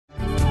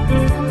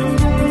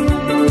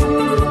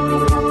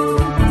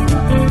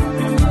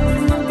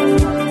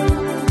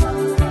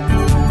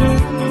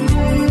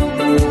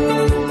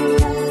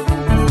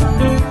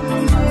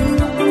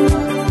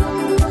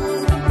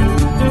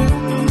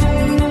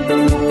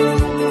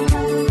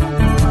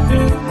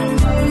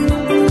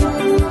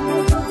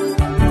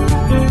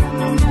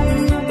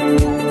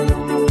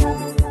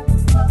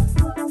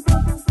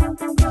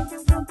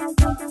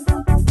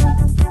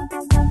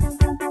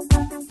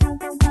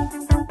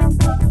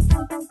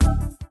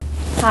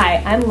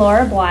Hi, I'm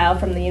Laura Bleill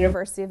from the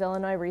University of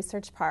Illinois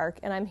Research Park,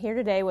 and I'm here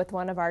today with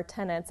one of our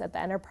tenants at the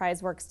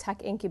Enterprise Works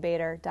Tech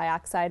Incubator,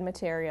 Dioxide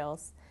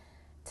Materials.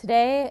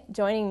 Today,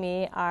 joining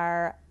me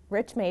are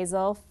Rich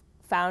Mazel,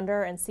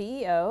 founder and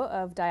CEO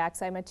of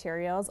Dioxide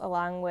Materials,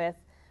 along with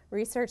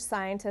research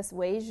scientist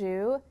Wei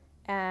Zhu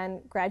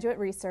and graduate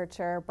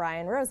researcher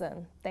Brian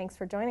Rosen. Thanks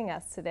for joining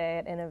us today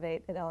at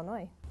Innovate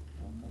Illinois.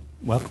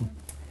 Welcome.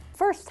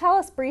 First, tell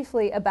us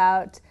briefly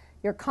about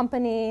your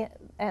company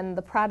and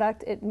the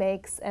product it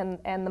makes and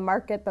the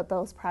market that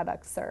those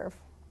products serve.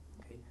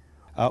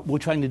 We're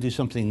trying to do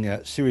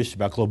something serious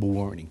about global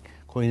warming.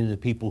 According to the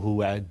people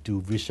who do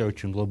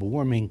research on global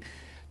warming,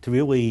 to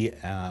really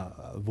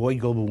avoid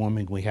global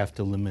warming, we have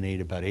to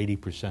eliminate about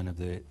 80% of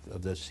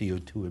the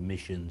CO2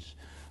 emissions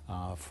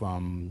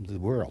from the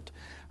world.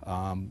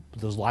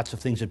 There's lots of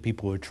things that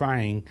people are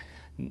trying.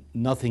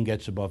 Nothing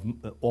gets above,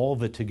 all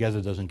of it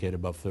together doesn't get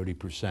above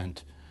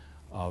 30%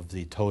 of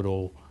the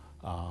total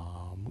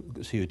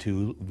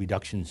CO2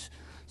 reductions.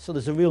 So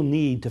there's a real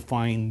need to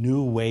find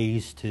new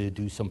ways to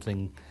do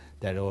something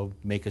that will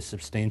make a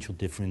substantial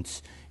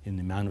difference in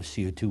the amount of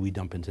CO2 we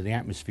dump into the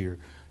atmosphere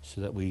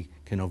so that we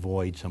can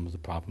avoid some of the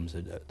problems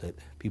that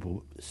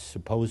people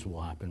suppose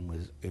will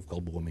happen if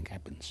global warming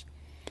happens.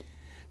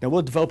 Now,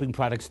 we're developing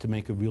products to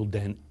make a real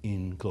dent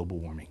in global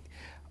warming.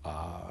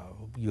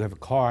 You have a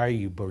car,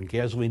 you burn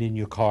gasoline in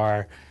your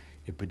car,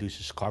 it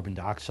produces carbon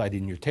dioxide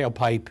in your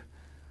tailpipe,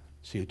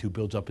 CO2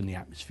 builds up in the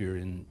atmosphere,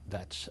 and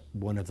that's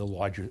one of the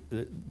larger,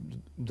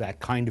 that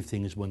kind of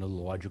thing is one of the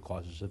larger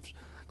causes of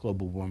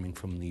global warming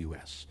from the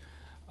US.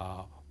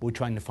 We're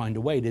trying to find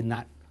a way to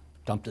not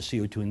dump the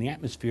CO2 in the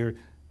atmosphere,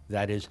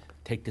 that is,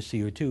 take the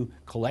CO2,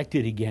 collect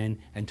it again,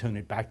 and turn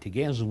it back to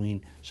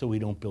gasoline so we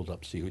don't build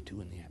up CO2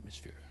 in the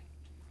atmosphere.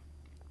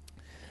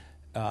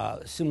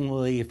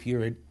 Similarly, if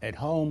you're at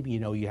home,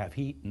 you have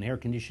heat and air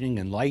conditioning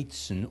and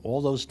lights and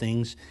all those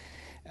things.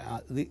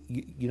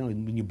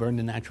 When you burn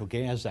the natural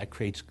gas, that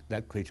creates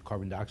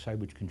carbon dioxide,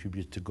 which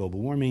contributes to global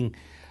warming.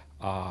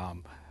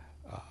 The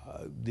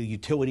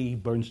utility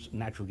burns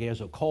natural gas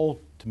or coal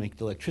to make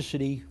the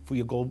electricity for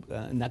your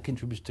and that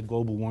contributes to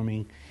global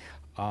warming.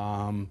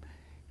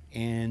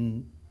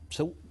 And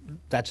so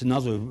that's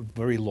another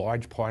very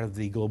large part of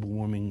the global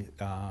warming,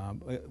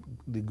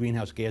 the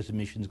greenhouse gas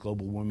emissions,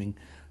 global warming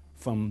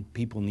from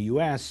people in the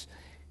U.S.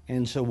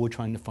 And so we're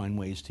trying to find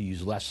ways to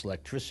use less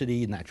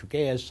electricity and natural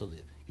gas so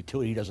the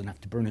utility doesn't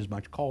have to burn as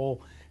much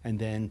coal, and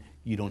then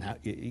you don't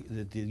have,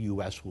 the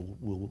U.S.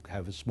 will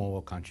have a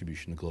smaller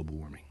contribution to global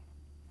warming.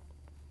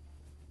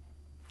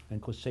 And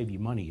of course, save you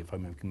money if we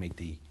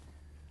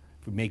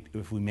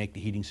make the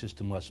heating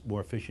system more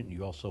efficient.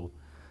 You also,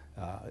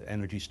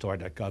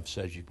 EnergyStar.gov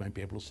says you might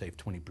be able to save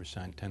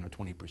 20%, 10 or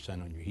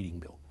 20% on your heating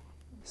bill.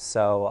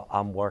 So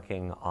I'm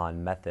working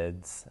on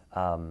methods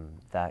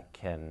that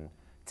can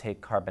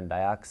take carbon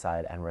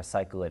dioxide and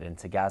recycle it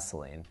into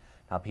gasoline.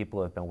 Now,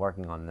 people have been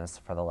working on this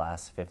for the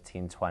last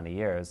 15, 20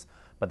 years,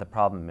 but the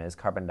problem is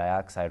carbon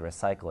dioxide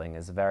recycling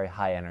is a very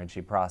high energy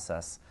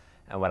process.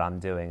 And what I'm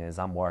doing is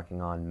I'm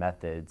working on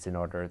methods in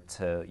order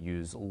to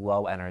use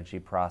low energy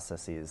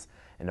processes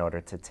in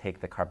order to take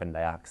the carbon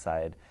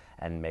dioxide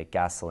and make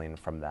gasoline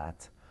from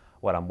that.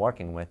 What I'm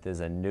working with is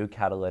a new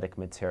catalytic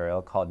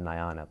material called an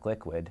ionic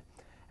liquid.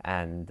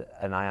 And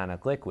an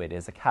ionic liquid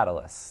is a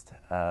catalyst.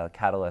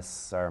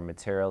 Catalysts are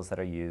materials that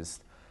are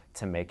used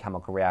to make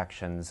chemical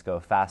reactions go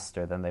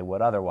faster than they would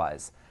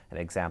otherwise. An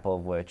example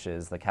of which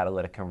is the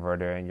catalytic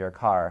converter in your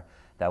car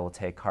that will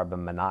take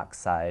carbon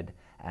monoxide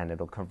and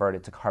it'll convert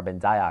it to carbon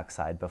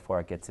dioxide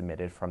before it gets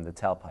emitted from the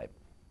tailpipe.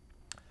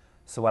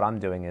 So what I'm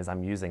doing is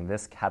I'm using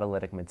this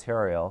catalytic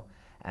material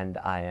and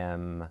I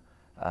am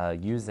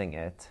using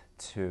it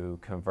to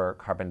convert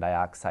carbon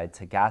dioxide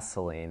to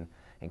gasoline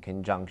in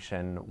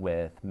conjunction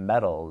with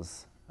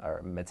metals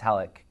or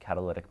metallic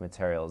catalytic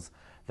materials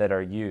that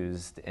are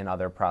used in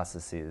other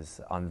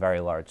processes on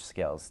very large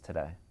scales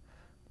today.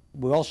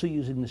 We're also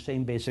using the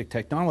same basic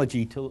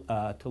technology to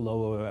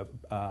lower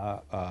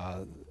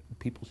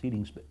people's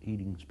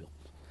heating bills.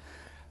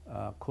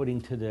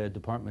 According to the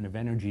Department of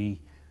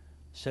Energy,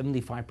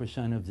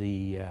 75% of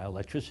the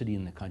electricity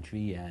in the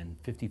country and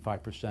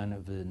 55%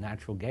 of the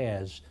natural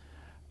gas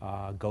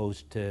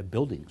goes to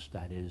buildings.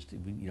 That is,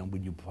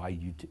 when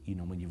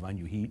you run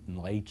your heat and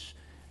lights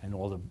and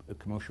all the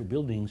commercial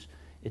buildings,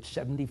 it's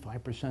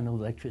 75% of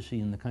electricity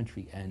in the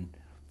country and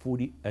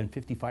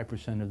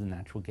 55% of the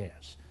natural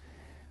gas.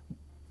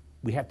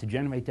 We have to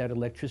generate that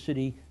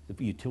electricity.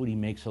 The utility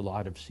makes a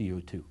lot of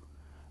CO2.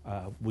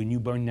 When you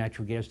burn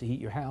natural gas to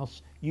heat your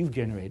house, you've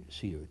generated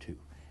CO2.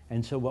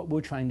 And so what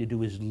we're trying to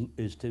do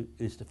is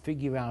to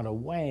figure out a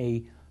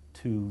way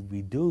to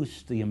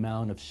reduce the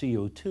amount of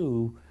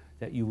CO2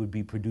 that you would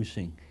be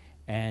producing.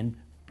 And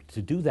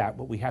to do that,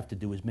 what we have to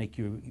do is make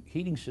your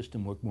heating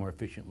system work more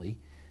efficiently.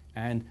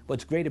 And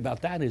what's great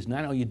about that is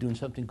not only you're doing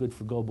something good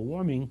for global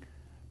warming,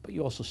 but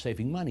you're also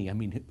saving money. I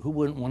mean, who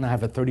wouldn't want to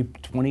have a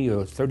 20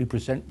 or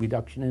 30%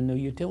 reduction in their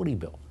utility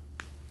bill?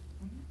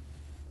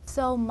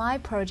 So my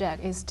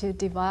project is to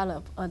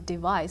develop a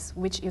device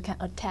which you can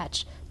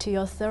attach to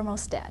your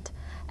thermostat,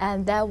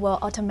 and that will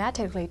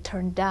automatically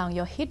turn down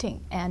your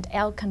heating and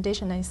air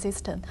conditioning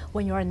system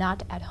when you are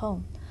not at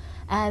home.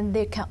 And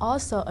they can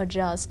also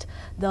adjust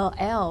the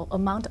air,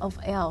 amount of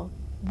air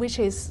which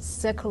is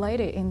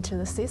circulated into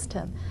the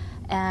system,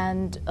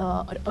 and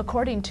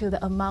according to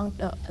the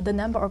amount, the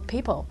number of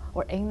people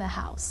who are in the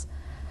house.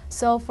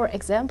 So for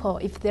example,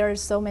 if there are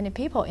so many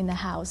people in the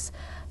house,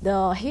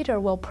 the heater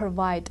will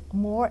provide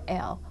more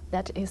air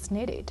that is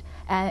needed.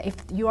 And if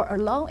you are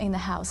alone in the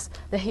house,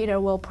 the heater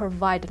will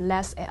provide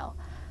less air.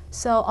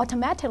 So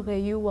automatically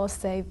you will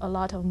save a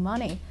lot of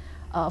money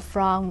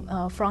from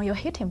your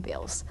heating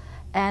bills.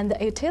 And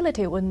the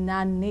utility will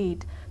not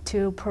need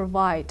to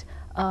provide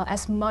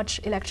as much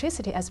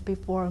electricity as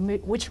before,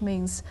 which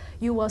means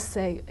you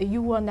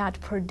will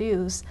not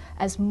produce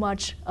as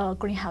much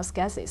greenhouse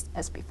gases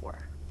as before.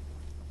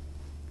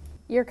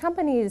 Your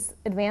company's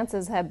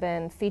advances have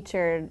been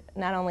featured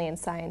not only in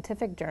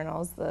scientific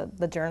journals,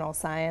 the journal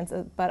Science,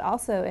 but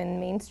also in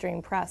mainstream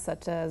press,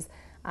 such as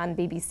on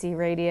BBC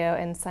Radio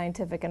and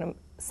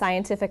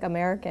Scientific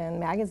American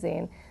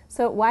magazine.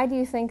 So why do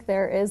you think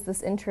there is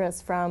this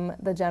interest from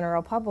the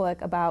general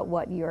public about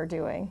what you're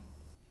doing?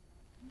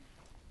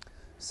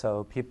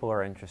 So people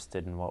are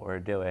interested in what we're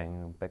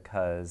doing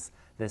because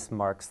this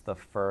marks the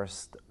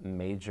first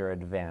major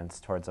advance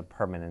towards a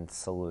permanent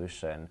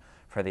solution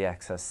for the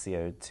excess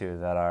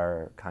CO2 that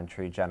our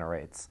country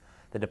generates.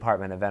 The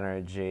Department of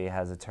Energy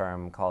has a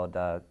term called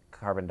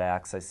carbon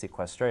dioxide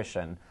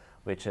sequestration,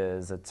 which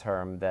is a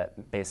term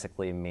that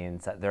basically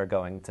means that they're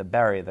going to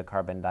bury the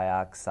carbon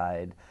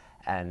dioxide,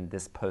 and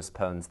this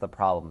postpones the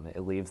problem.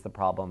 It leaves the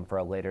problem for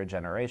a later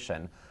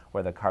generation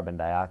where the carbon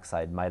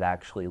dioxide might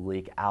actually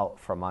leak out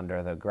from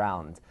under the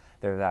ground.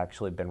 There's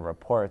actually been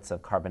reports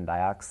of carbon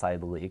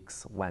dioxide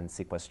leaks when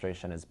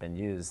sequestration has been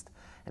used,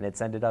 and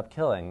it's ended up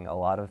killing a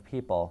lot of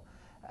people.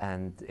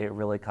 And it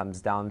really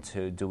comes down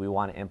to, do we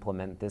want to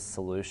implement this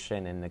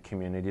solution in the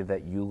community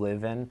that you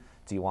live in?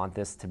 Do you want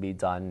this to be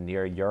done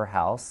near your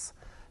house?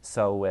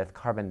 So with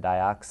carbon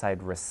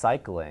dioxide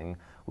recycling,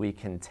 we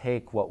can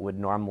take what would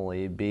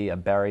normally be a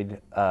buried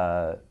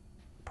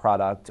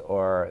product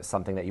or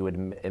something that you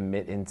would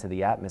emit into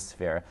the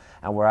atmosphere,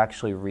 and we're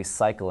actually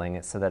recycling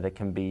it so that it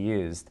can be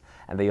used.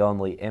 And the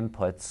only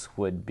inputs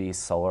would be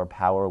solar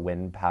power,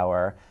 wind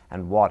power,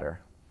 and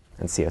water.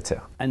 And CO2.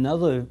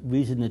 Another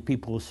reason that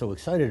people are so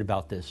excited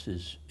about this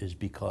is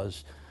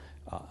because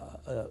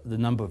the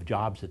number of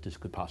jobs that this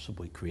could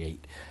possibly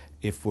create.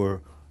 If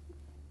we're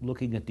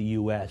looking at the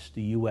U.S.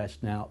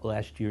 now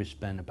last year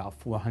spent about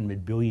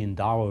 $400 billion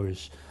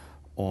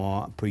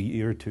per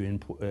year to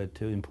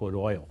import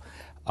oil.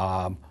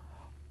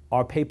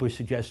 Our paper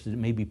suggested it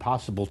may be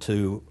possible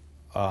to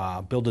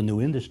build a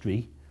new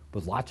industry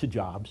with lots of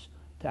jobs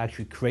to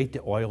actually create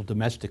the oil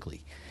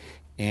domestically.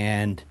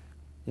 And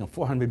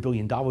 $400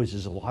 billion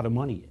is a lot of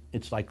money.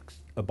 It's like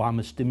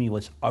Obama's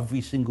stimulus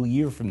every single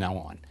year from now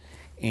on.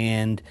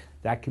 And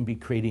that can be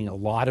creating a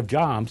lot of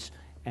jobs,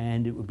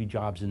 and it would be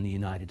jobs in the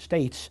United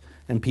States,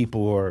 and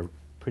people are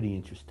pretty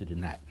interested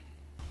in that.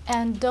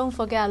 And don't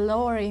forget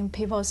lowering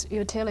people's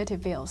utility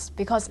bills,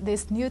 because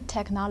this new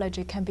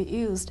technology can be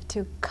used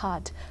to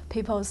cut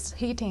people's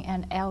heating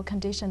and air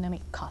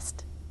conditioning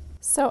cost.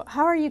 So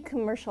how are you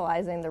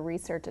commercializing the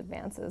research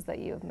advances that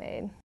you have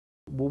made?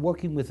 We're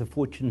working with two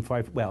Fortune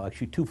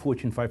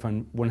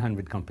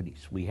 100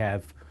 companies. We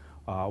have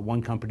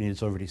one company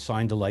that's already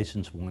signed a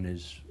license, one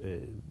is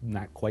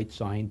not quite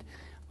signed.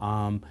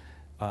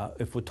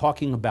 If we're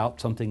talking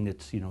about something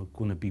that's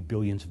going to be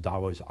billions of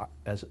dollars,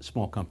 as a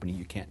small company,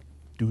 you can't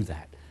do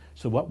that.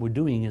 So what we're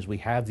doing is we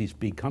have these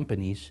big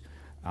companies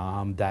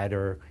that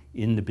are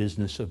in the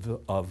business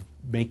of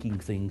making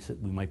things that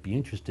we might be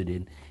interested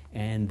in,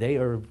 and they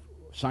are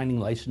signing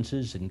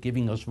licenses and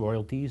giving us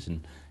royalties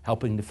and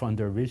helping to fund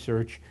our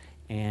research.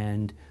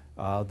 And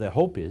the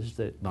hope is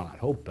that, not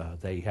hope,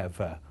 they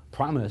have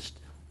promised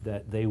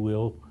that they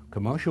will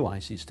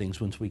commercialize these things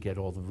once we get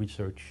all the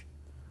research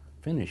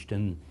finished.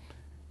 And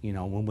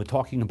when we're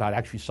talking about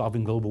actually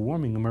solving global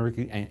warming,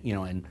 America,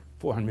 and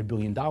 $400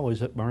 billion,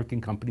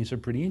 American companies are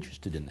pretty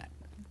interested in that.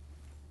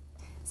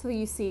 So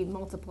you see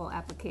multiple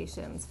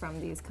applications from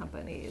these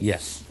companies?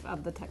 Yes.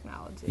 Of the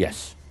technology?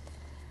 Yes.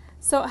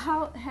 So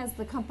how has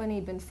the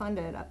company been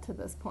funded up to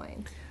this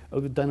point?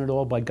 We've done it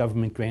all by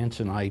government grants,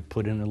 and I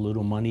put in a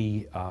little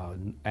money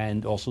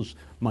and also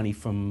money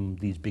from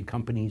these big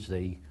companies.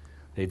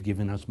 They've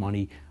given us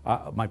money.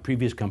 My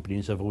previous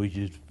companies have always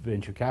used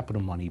venture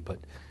capital money, but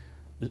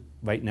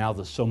right now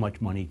there's so much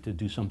money to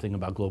do something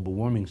about global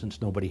warming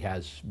since nobody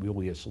has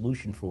really a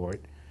solution for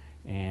it.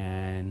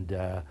 And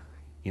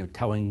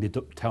telling the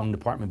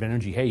Department of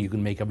Energy, hey, you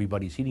can make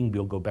everybody's heating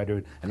bill go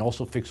better and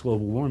also fix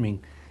global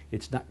warming,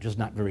 it's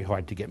not very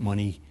hard to get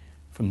money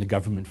from the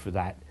government for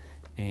that.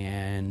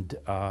 And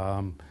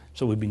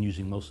so we've been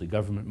using mostly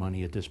government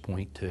money at this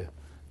point to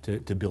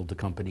build the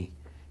company.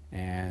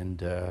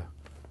 And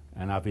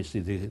obviously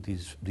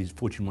these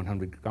Fortune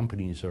 100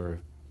 companies are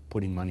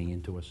putting money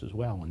into us as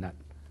well, and that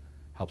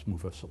helps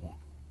move us along.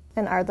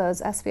 And are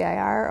those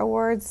SBIR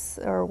awards,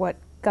 or what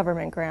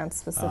government grants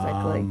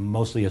specifically?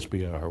 Mostly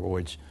SBIR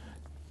awards,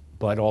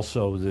 but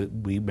also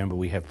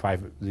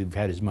we've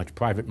had as much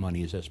private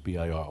money as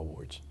SBIR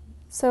awards.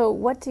 So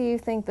what do you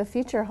think the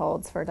future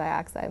holds for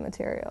dioxide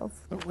materials?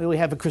 We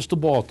have a crystal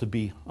ball, to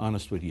be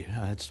honest with you.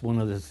 It's one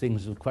of the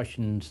things, the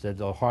questions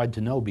that are hard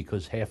to know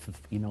because half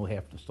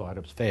the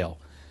startups fail.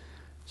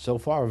 So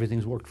far,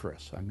 everything's worked for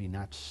us. I mean,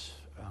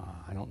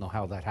 I don't know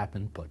how that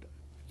happened, but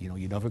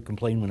you never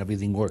complain when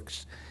everything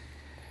works.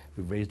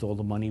 We've raised all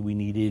the money we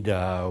needed.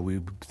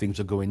 Things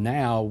are going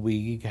now.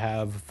 We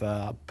have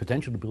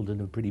potential to build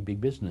into a pretty big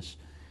business.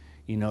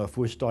 If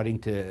we're starting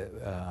to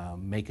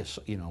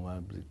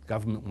the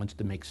government wants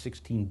to make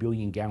 16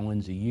 billion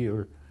gallons a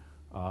year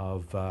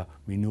of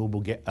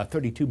renewable,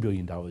 $32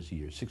 billion a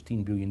year,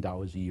 $16 billion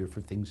a year for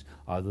things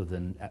other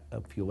than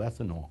fuel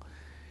ethanol.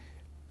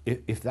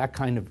 If that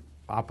kind of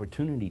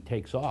opportunity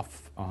takes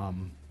off,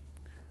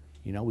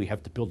 we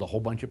have to build a whole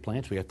bunch of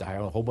plants. We have to hire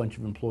a whole bunch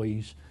of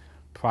employees.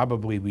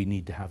 Probably we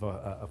need to have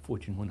a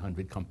Fortune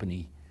 100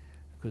 company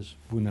because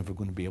we're never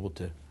going to be able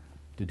to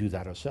do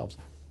that ourselves.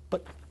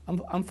 But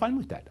I'm fine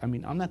with that. I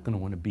mean, I'm not going to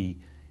want to be,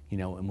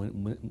 and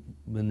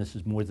when this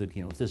is more than,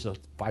 if this is a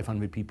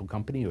 500 people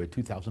company or a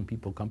 2,000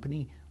 people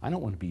company, I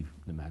don't want to be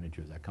the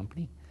manager of that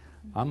company.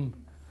 I'm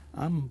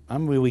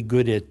really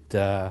good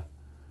at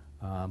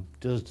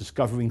just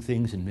discovering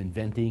things and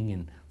inventing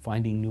and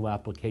finding new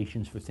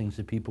applications for things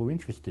that people are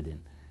interested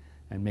in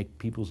and make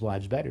people's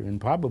lives better.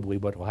 And probably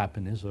what will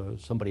happen is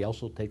somebody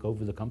else will take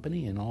over the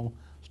company and I'll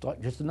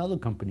start just another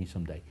company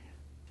someday.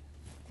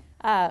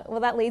 Well,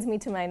 that leads me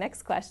to my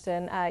next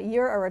question.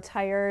 You're a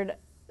retired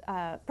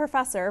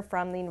professor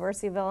from the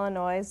University of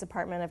Illinois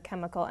Department of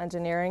Chemical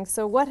Engineering.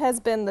 So what has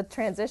been the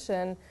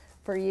transition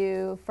for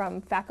you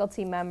from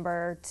faculty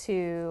member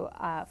to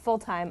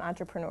full-time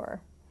entrepreneur?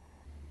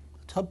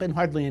 It's been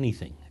hardly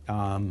anything.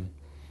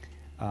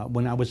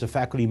 When I was a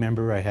faculty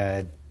member, I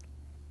had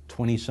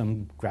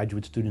 20-some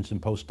graduate students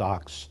and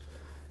postdocs,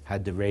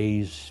 had to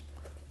raise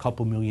a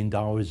couple $1 million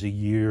a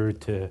year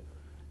to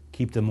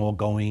keep them all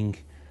going.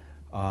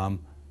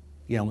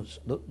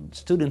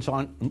 Students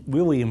aren't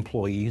really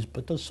employees,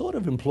 but they're sort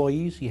of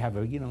employees. You have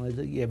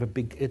a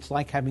big. It's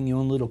like having your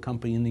own little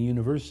company in the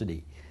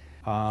university.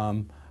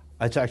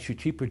 It's actually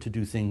cheaper to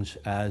do things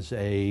as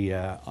a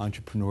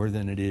entrepreneur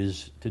than it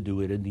is to do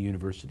it in the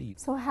university.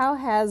 So how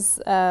has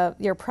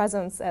your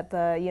presence at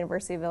the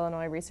University of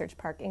Illinois Research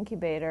Park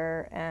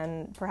Incubator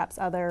and perhaps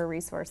other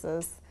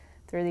resources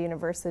through the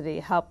university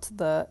helped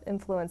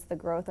influence the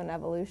growth and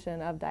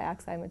evolution of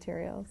dioxide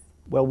materials?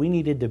 Well, we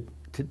needed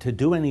to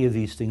do any of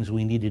these things,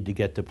 we needed to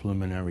get the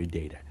preliminary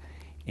data.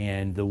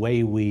 And the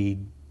way we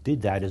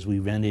did that is we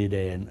rented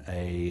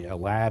a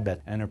lab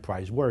at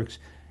Enterprise Works.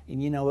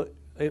 And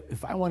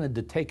if I wanted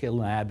to take a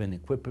lab and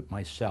equip it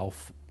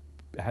myself,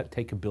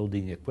 take a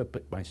building, equip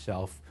it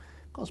myself,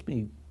 it cost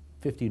me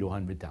 $50,000 to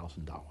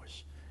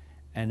 $100,000.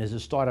 And as a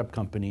startup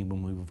company,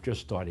 when we were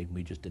just starting,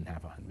 we just didn't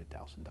have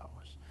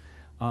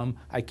 $100,000.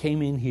 I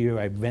came in here,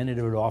 I rented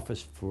an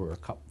office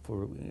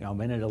I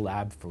rented a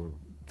lab for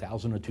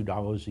 $1,000 or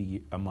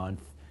 $2 a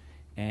month,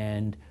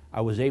 and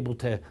I was able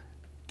to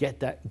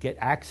get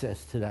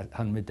access to that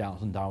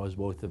 $100,000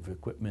 worth of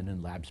equipment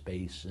and lab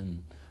space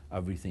and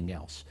everything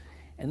else.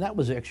 And that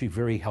was actually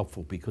very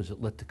helpful because it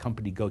let the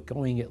company get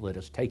going. It let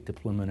us take the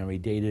preliminary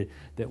data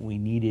that we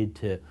needed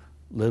to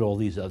let all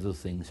these other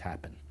things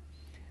happen.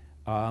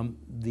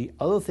 The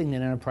other thing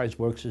that Enterprise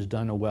Works has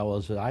done well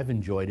as that I've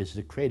enjoyed is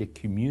to create a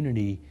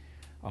community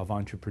of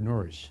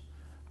entrepreneurs.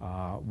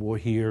 We're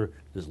here,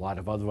 there's a lot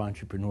of other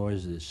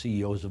entrepreneurs, the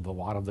CEOs of a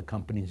lot of the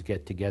companies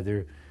get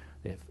together.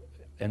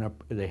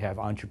 They have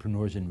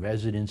entrepreneurs in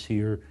residence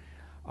here.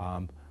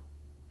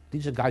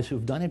 These are guys who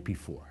have done it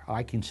before.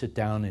 I can sit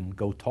down and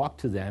go talk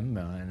to them,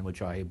 in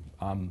which I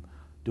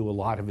do a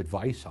lot of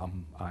advice.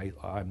 I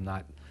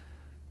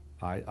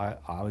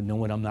know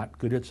when I'm not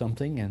good at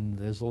something, and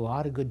there's a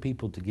lot of good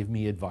people to give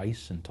me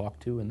advice and talk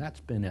to, and that's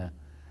been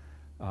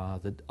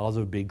the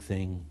other big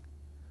thing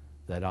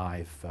that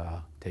I've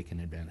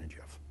taken advantage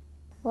of.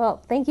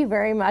 Well, thank you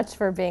very much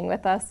for being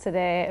with us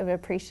today. I've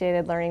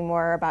appreciated learning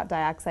more about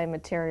dioxide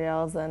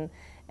materials and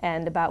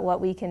about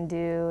what we can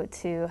do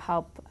to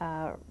help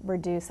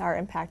reduce our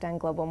impact on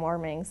global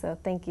warming. So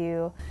thank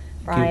you,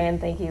 Brian.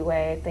 Thank you,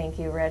 Wei. Thank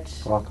you,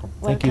 Rich. Welcome.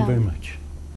 Thank you very much.